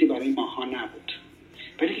جدیدی برای ماها نبود،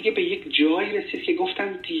 ولی دیگه به یک جایی رسید که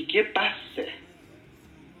گفتن دیگه بسه.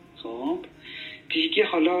 خب دیگه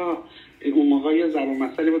حالا اون موقع یه ضرب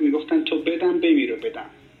مسئله بود میگفتن تو بدم بمیرو بدم.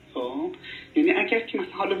 خب یعنی اگر که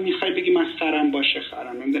مثلا حالا میخوای بگی من خرم باشه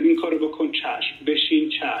خرم، نمیدونم این کارو بکن چشم، بشین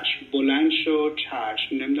چشم، بلند شو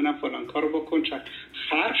چشم، نمیدونم فلان کارو بکن چشم،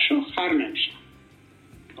 خر شو خر نمیشم.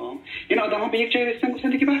 خب این آدما به یک جایی رسیدن گفتن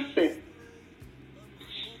دیگه بسه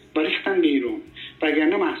و ریختن بیرون.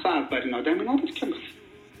 وگرنه مهسا اولین آدمی نبود که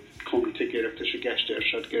کمیته گرفته شو، گشت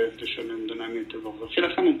ارشاد گرفته شو، نمیدونم این اتفاقا خیلی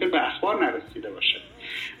اصلا ممکن به اخبار نرسیده باشه.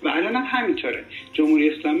 و الان هم همینطوره. جمهوری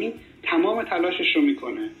اسلامی تمام تلاشش رو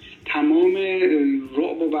میکنه، تمام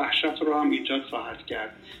رعب و وحشت رو هم ایجاد خواهد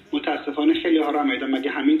کرد. متاسفانه خیلی ها رو هم ایدن،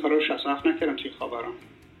 مگه همین کارا رو 67 نکردن توی خاوران؟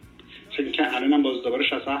 خیلی که الان هم باز دوباره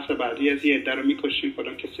 67 بعدی از یه عده رو میکشیم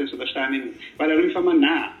فلان کسی صداش در نمیاد. ولی الان میفهمن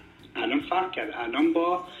نه، الان فرق کرده، الان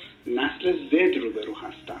با نسل زد روبرو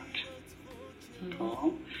هستند.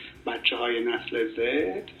 خب بچه‌های نسل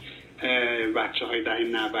زد، بچه‌های دهه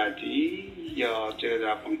 90 یا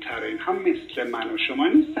جوان‌تر این هم مثل من و شما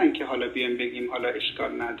نیستن که حالا بیان بگیم حالا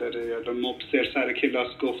اشکال نداره یا مبصر سر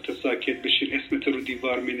کلاس گفته ساکت بشین، اسمت رو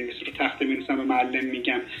دیوار می‌نویس، رو تخته می‌نویسم به معلم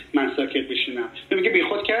میگم من ساکت بشینم، میگه بی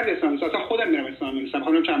خود کرده اسم اصلا خودم میرم اسم می‌نویسم،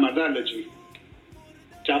 خودم چند مرده علاجی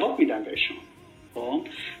جواب میدم بهشون. خب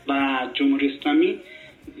و جمهوری اسلامی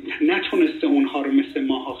نتونسته اونها رو مثل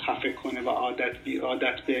ماها خفه کنه و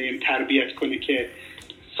عادت به این تربیت کنه که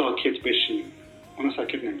ساکت بشیم. اونا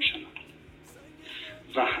ساکت نمیشن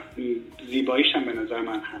و زیباییش هم به نظر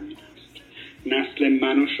من همین است. نسل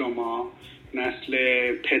من و شما، نسل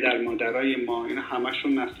پدر مادرای ما، اینا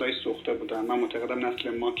همشون نسلای سوخته بودن. من معتقدم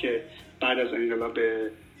نسل ما که بعد از انقلاب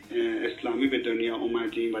اسلامی به دنیا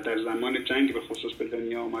اومدیم و در زمان جنگ به خصوص به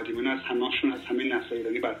دنیا اومدیم، اینا از همه نسل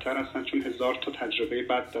ایرانی بدتر هستن، چون 1000 تا تجربه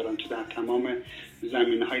بد دارن تو در تمام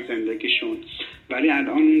زمینه‌های زندگیشون. ولی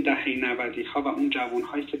الان دهه 90 ها و اون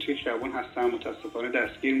جوان‌هایی که توی خیابون هستن متاسفانه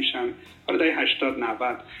دستگیر میشن، حالا دهه 80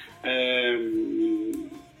 90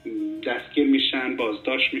 دستگیر میشن،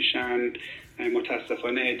 بازداشت میشن،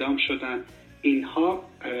 متاسفانه اعدام شدن. اینها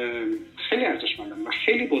خیلی ارزشمندن و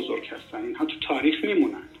خیلی بزرگ هستن، اینها تو تاریخ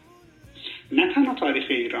میمونن، نه تنها تاریخ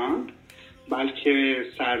ایران بلکه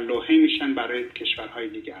سرلوحه میشن برای کشورهای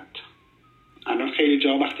دیگه. الان خیلی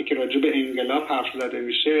جا وقتی که راجع به انقلاب حرف زده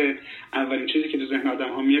میشه، اولین چیزی که تو ذهن آدم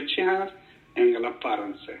ها میاد چی هست؟ انقلاب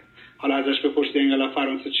فرانسه. حالا ازش بپرسید انقلاب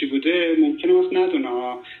فرانسه چی بوده، ممکنه واسه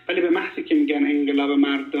ندونه، ولی به محضی که میگن انقلاب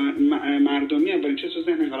مردمی، اولین چیز تو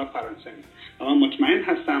ذهن انقلاب فرانسه میاد. من مطمئن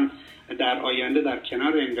هستم در آینده در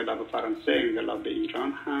کنار انقلاب فرانسه، انقلاب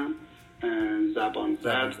ایران هم زبان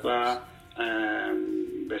زد و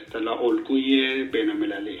به اصطلاح الگوی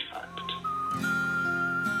بین‌المللی خواهد بود.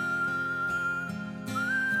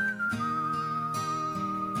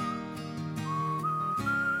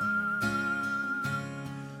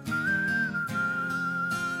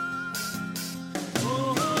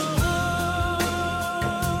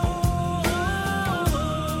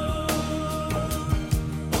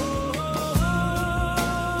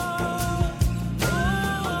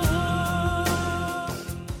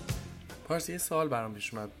 پارسی، یه سوال برام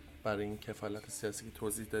پیش اومد برای این کفالت سیاسی که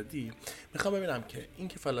توضیح دادی. میخوام ببینم که این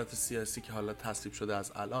کفالت سیاسی که حالا تصویب شده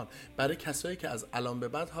از الان، برای کسایی که از الان به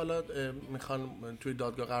بعد حالا میخوان توی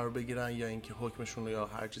دادگاه قرار بگیرن، یا اینکه حکمشون یا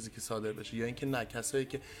هر چیزی که صادر بشه، یا اینکه نه کسایی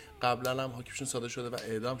که قبلا هم حکمشون صادر شده و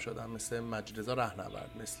اعدام شدن مثل مجید رضا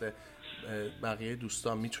رهنورد، مثل بقیه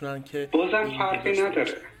دوستان، میتونن که بازم فرقی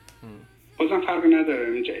نداره. بازم فرقی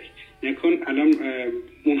نداره اینجایی. نکن الان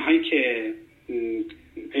اونهایی که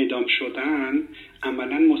اعدام شدن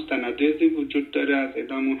عملا مستنداتی وجود داره از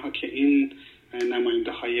اعدام اونها که این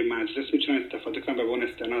نماینده های مجلس میتونن استفاده کنن و به اون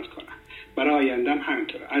استناد کنن. برای آینده هم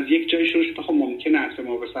همینطوره. از یک جای شروع شده، خب ممکنه اصلا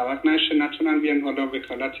ما به سبق نشه، نتونن بیان حالا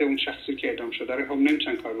وکالت اون شخصی که اعدام شده رو هم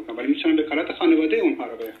نمیتونن کار بکنن، ولی میتونن وکالت خانواده اونها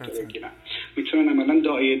رو به اختیار بگیرن. میتونن عملا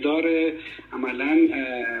داعیه‌دار، عملا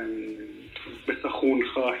به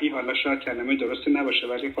خونخواهی، حالا شاید کلمه درستی نباشه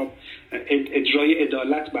ولی خب اجرای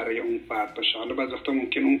عدالت برای اون فرد باشه. حالا بعضی وقتا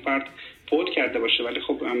ممکن اون فرد فوت کرده باشه ولی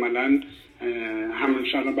خب عملاً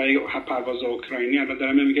همون برای پرواز اوکراینی الان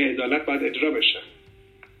دارم میگه عدالت باید اجرا بشه.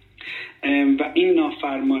 و این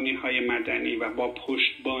نافرمانی های مدنی و با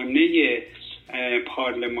پشتبانه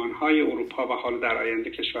پارلمان های اروپا و حالا در آینده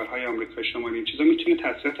کشورهای آمریکای شمالی این چیزا میتونه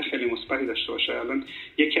تاثیرات خیلی مثبتی داشته باشه. الان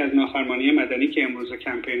یکی از نافرمانی مدنی که امروز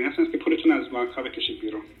کمپین هست که پولتون از بانک ها بکشید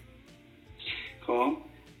بیرون. خب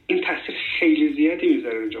این تاثیر خیلی زیادی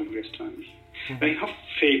میذاره جمهوری اسلامی و اینها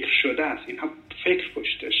فکر شده است، اینها فکر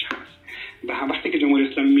پشتش هست. و هم وقتی که جمهوری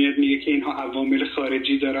اسلامی میاد میگه که اینها عوامل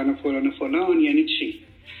خارجی دارن و فلان و فلان، یعنی چی؟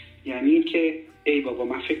 یعنی این که ای بابا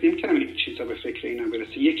من فکر نمی‌کردم این چیزا به فکر اینا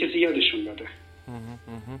برسه، یه کسی یادشون داده.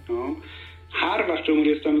 هر وقت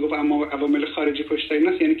جمهوری اسلامی گفت اما عوامل خارجی پشت این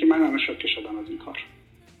است، یعنی که من شوکه شدم از این کار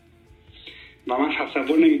و من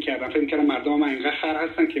تصور نمی‌کردم، فکر می‌کردم مردم ما اینقدر خر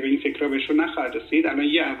هستن که به این فکرها بهشون نخواهد رسید. الان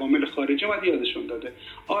یه عوامل خارجی اومد یادشون داده.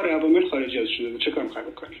 آره عوامل خارجی یادشون داده، چه کار می‌خوای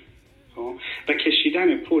بکنی؟ و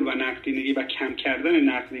کشیدن پول و نقدینگی و کم کردن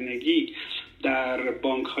نقدینگی در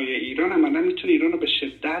بانک‌های ایران عملاً میتونه ایران رو به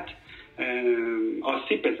شدت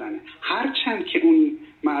آسیب بزنه. هرچند که اون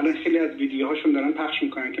الان خیلی از ویدیوهاشون دارن پخش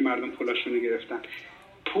میکنن که مردم پولاشون رو گرفتن،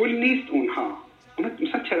 پول نیست اونها.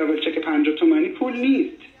 مثلا تراول چک 50 تومانی پول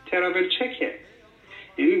نیست، تراول چکه.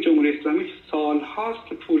 یعنی جمهوری اسلامی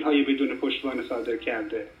سالهاست پول‌های بدون پشتوانه صادر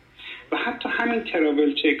کرده و حتی همین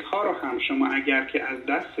تراول چک ها رو هم شما اگر که از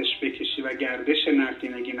دستش بکشی و گردش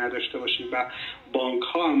نقدینگی نداشته باشی و بانک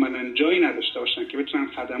ها عملاً جایی نداشته باشن که بتونن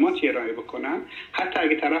خدماتی ارائه بکنن، حتی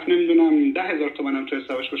اگه طرف نمیدونم 10,000 تومان هم تو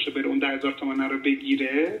حسابش باشه بره اون 10,000 تومان رو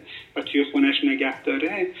بگیره و توی خونش نگه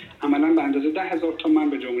داره، عملاً به اندازه 10,000 تومان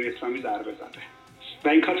به جمهوری اسلامی ضربه زده و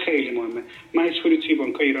این کار خیلی مهمه. من هیچ پولی توی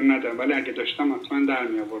بانک های ایران ندارم ولی اگه داشتم حتما در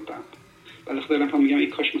می آوردم. ولی خدا دلم میگم این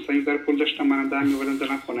کاش مثلا این ذره پول داشتم منم در می‌آوردم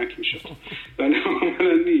دلم خنک میشد. ولی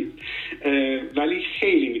عملاً نیست. ولی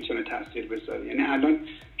خیلی میتونه تاثیر بذاره. یعنی الان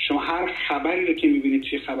شما هر خبری رو که می‌بینید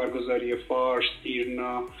توی خبرگزاری فارس،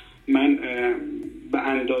 ایرنا، من به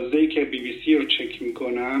اندازه‌ای که BBC رو چک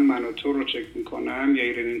می‌کنم، منوتور رو چک می‌کنم یا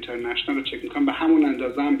ایران اینترنشنال رو چک می‌کنم، به همون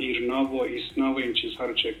اندازه هم ایرنا و ایسنا و این چیزها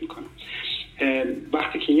رو چک می‌کنم.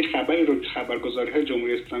 وقتی که یه خبری رو خبرگزاری‌های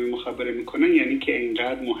جمهوری اسلامی مخابره میکنن یعنی که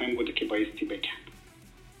اینقدر مهم بوده که بایستی بگن،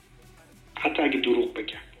 حتی اگه دروغ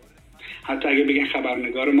بگن. حتی اگه بگن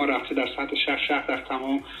خبرنگار ما رفته در سطح شهر در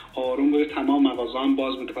تمام آروم بوده، تمام مغازه هم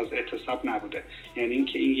باز بوده، پس اعتصاب نبوده. یعنی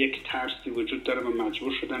اینکه این یک ترسی وجود داره و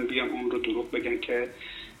مجبور شدن بیان اون رو دروغ بگن که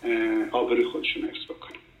آبروی خودشون حفظ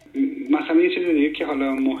بکنن. مثلا یه چیز دیگه که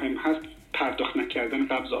حالا مهم هست، پرداخت نکردن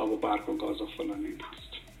قبض آب و برق و گاز و فلان این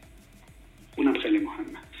هست. اونم خیلی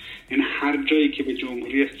مهمه. یعنی هر جایی که به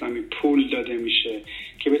جمهوری اسلامی پول داده میشه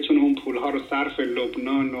که بتونه اون پولها رو صرف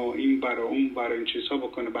لبنان و این برای اون برای این چیزها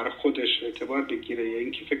بکنه، برای خودش اعتبار بگیره، یا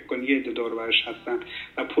اینکه فکر کنه یه عده دور برش هستن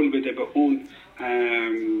و پول بده به اون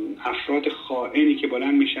افراد خائنی که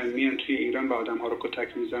بلند میشن میان توی ایران و آدم‌ها رو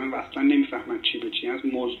کتک میزنن و اصلا نمیفهمن چی به چی هست،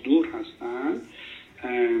 مزدور هستن،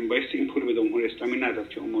 باید این پول به جمهوری اسلامی نداد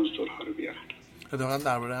که اون مزدورها رو بیارن. اتفاقا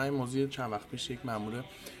درباره همین موضوع چند وقت پیش یک مأمور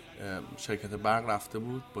شرکت برق رفته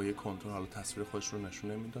بود با یک کنترل، حالا تصویر خودش رو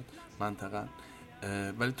نشون نمیداد منطقاً،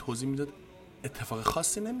 ولی توضیح میداد اتفاق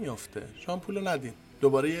خاصی نمیافته، شما پولو ندین،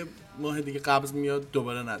 دوباره یه ماه دیگه قبض میاد،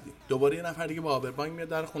 دوباره ندین، دوباره یه نفر دیگه با آبربانک میاد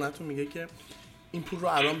در خونتون میگه که این پول رو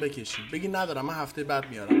الان بکشین، بگین ندارم من هفته بعد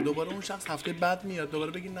میارم، دوباره اون شخص هفته بعد میاد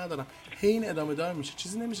دوباره بگین ندارم، هی این ادامه دار میشه،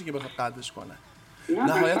 چیزی نمیشه که بخواد قدش کنه.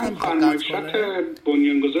 نهایت هم خانمایشات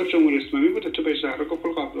بنیانگذار جمهوری اسلامی بوده تو به شهر که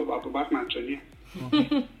پول قابل آب و برق مجانیه.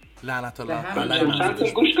 لعنت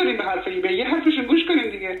الله. گوش کنیم به حرفی، به یه حرفشون گوش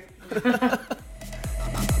کنیم دیگه.